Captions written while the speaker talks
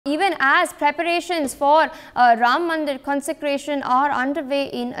Even as preparations for Ram Mandir consecration are underway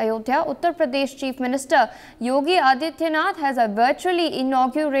in Ayodhya, Uttar Pradesh Chief Minister Yogi Adityanath has virtually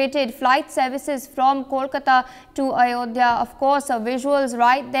inaugurated flight services from Kolkata to Ayodhya. Of course, visuals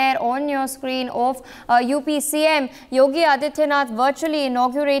right there on your screen of UP CM Yogi Adityanath virtually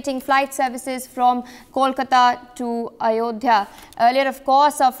inaugurating flight services from Kolkata to Ayodhya. Earlier, of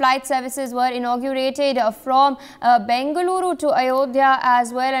course, flight services were inaugurated from Bengaluru to Ayodhya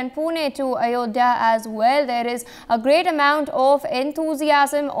as well, and Pune to Ayodhya as well. There is a great amount of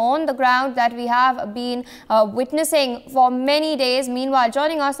enthusiasm on the ground that we have been witnessing for many days. Meanwhile,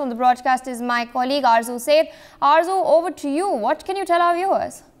 joining us on the broadcast is my colleague Arzu Said. Arzu, over to you. What can you tell our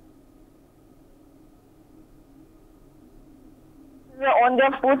viewers? On their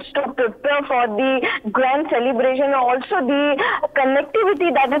foot to prepare for the grand celebration, also the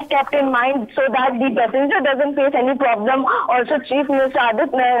connectivity that is kept in mind so that the passenger doesn't face any problem. Also, Chief Minister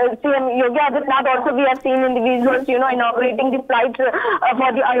CM Yogi Adityanath also we have seen in the visuals, inaugurating the flights for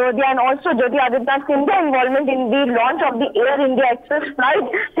the Ayodhya, and also Yogi Adityanath's involvement in the launch of the Air India Express flight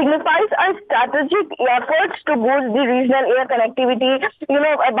signifies a strategic efforts to boost the regional air connectivity.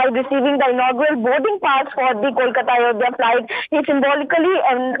 By receiving the inaugural boarding pass for the Kolkata Ayodhya flight, he symbolically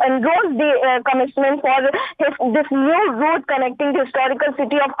endorsed the commitment for this new route connecting the historical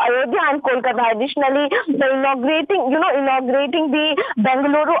city of Ayodhya and Kolkata. Additionally, inaugurating the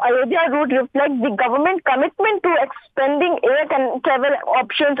Bengaluru Ayodhya route reflects the government commitment to expanding air travel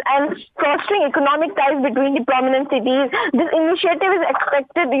options and fostering economic ties between the prominent cities. This initiative is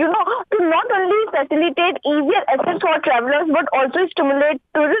expected, to not only facilitate easier access for travelers but also stimulate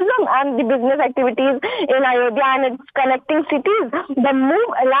tourism and the business activities in Ayodhya and its connecting cities. The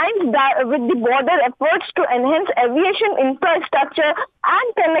move aligns with the border efforts to enhance aviation infrastructure and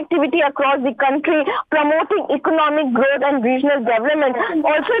connectivity across the country, promoting economic growth and regional development.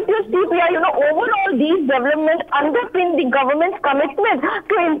 Also, if you see, overall these developments underpin the government's commitment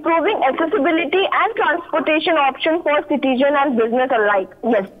to improving accessibility and transportation options for citizens and business alike.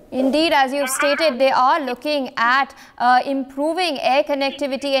 Yes. Indeed, as you've stated, they are looking at improving air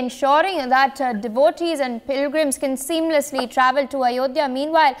connectivity, ensuring that devotees and pilgrims can seamlessly travel to Ayodhya.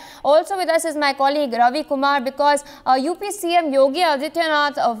 Meanwhile, also with us is my colleague Ravi Kumar, because UP CM Yogi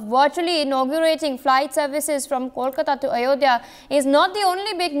Adityanath virtually inaugurating flight services from Kolkata to Ayodhya is not the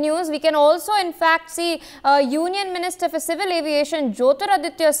only big news. We can also in fact see Union Minister for Civil Aviation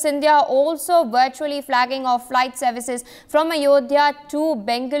Jyotiraditya Scindia also virtually flagging off flight services from Ayodhya to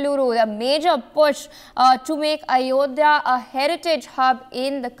Bengaluru. A major push to make Ayodhya a heritage hub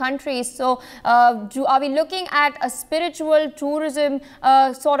in the country. So, are we looking at a spiritual tourism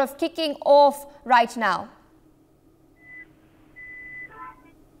sort of kicking off right now?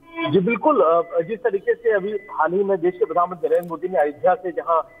 जी बिल्कुल, जिस तरीके से अभी हाल ही में देश के प्रधानमंत्री नरेंद्र मोदी ने अयोध्या से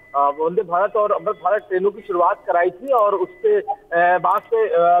जहां वंदे भारत और अमृत भारत ट्रेनों की शुरुआत कराई थी, और उसके बाद से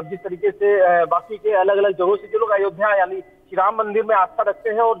जिस तरीके से बाकी के अलग अलग जगहों से जो लोग अयोध्या यानी श्री राम मंदिर में आस्था रखते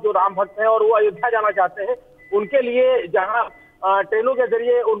हैं और जो राम भक्त हैं और वो अयोध्या जाना चाहते हैं, उनके लिए जहां ट्रेनों के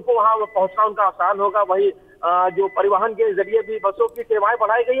जरिए उनको वहां पहुंचना उनका आसान होगा, वही जो परिवहन के जरिए भी बसों की सेवाएं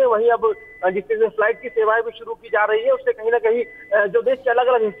बढ़ाई गई है, वहीं अब जिस तरह से फ्लाइट की सेवाएं भी शुरू की जा रही है, उससे कहीं ना कहीं जो देश के अलग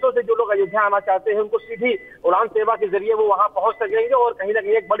अलग हिस्सों से जो लोग अयोध्या आना चाहते हैं उनको सीधी उड़ान सेवा के जरिए वो वहां पहुंच सकेंगे, और कहीं ना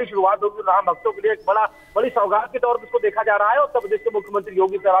कहीं एक बड़ी शुरुआत होगी राम भक्तों के लिए, एक बड़ी सौगात के तौर पर इसको देखा जा रहा है। उत्तर प्रदेश के मुख्यमंत्री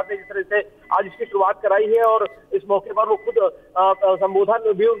योगी आदित्यनाथ ने जिस तरह से आज इसकी शुरुआत कराई है और इस मौके पर वो खुद संबोधन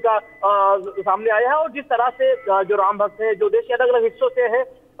भी उनका सामने आया है, और जिस तरह से जो राम भक्त है जो देश के अलग अलग हिस्सों से है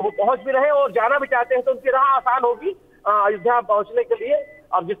वो पहुंच भी रहे और जाना भी चाहते हैं, तो उनकी राह आसान होगी अयोध्या पहुंचने के लिए।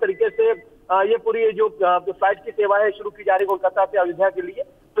 अब जिस तरीके से ये पूरी जो फ्लाइट की सेवा है शुरू की जा रही है कोलकाता से अयोध्या के लिए,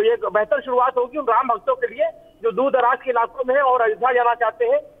 तो ये बेहतर शुरुआत होगी उन राम भक्तों के लिए जो दूर दराज के इलाकों में है और अयोध्या जाना चाहते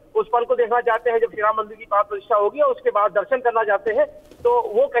हैं, उस पल को देखना चाहते हैं जब श्री राम मंदिर की प्राण प्रतिष्ठा होगी और उसके बाद दर्शन करना चाहते हैं, तो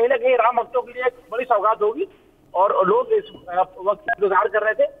वो कहीं ना कहीं राम भक्तों के लिए एक बड़ी सौगात होगी। और लोग इस वक्त इंतजार कर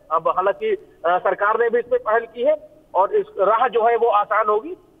रहे थे, अब हालांकि सरकार ने भी इसमें पहल की है और इस राह जो है वो आसान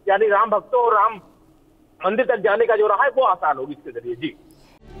होगी, यानी राम भक्तों और राम मंदिर तक जाने का जो राह है वो आसान होगी इसके जरिए। जी,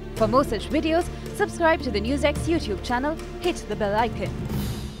 For more such videos, subscribe to the NewsX YouTube channel, hit the bell icon.